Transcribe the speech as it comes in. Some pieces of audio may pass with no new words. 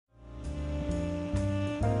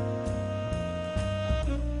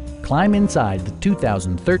climb inside the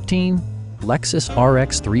 2013 Lexus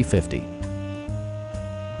RX 350.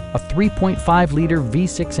 A 3.5-liter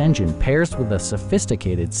V6 engine pairs with a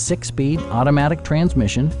sophisticated 6-speed automatic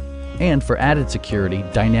transmission, and for added security,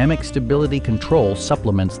 dynamic stability control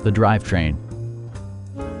supplements the drivetrain.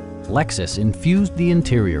 Lexus infused the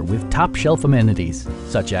interior with top-shelf amenities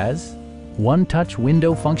such as one-touch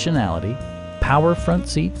window functionality, power front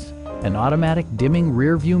seats, an automatic dimming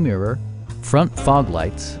rear-view mirror, front fog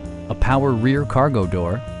lights, a power rear cargo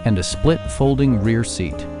door, and a split folding rear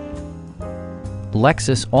seat.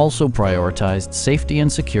 Lexus also prioritized safety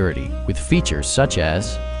and security with features such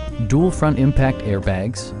as dual front impact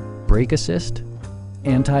airbags, brake assist,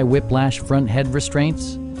 anti-whiplash front head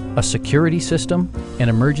restraints, a security system, an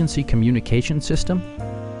emergency communication system,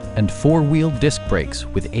 and four-wheel disc brakes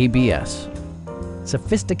with ABS.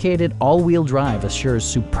 Sophisticated all-wheel drive assures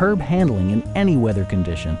superb handling in any weather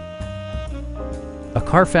condition. A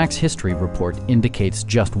Carfax history report indicates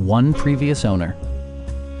just one previous owner.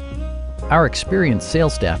 Our experienced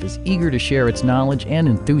sales staff is eager to share its knowledge and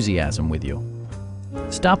enthusiasm with you.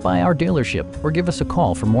 Stop by our dealership or give us a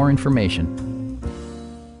call for more information.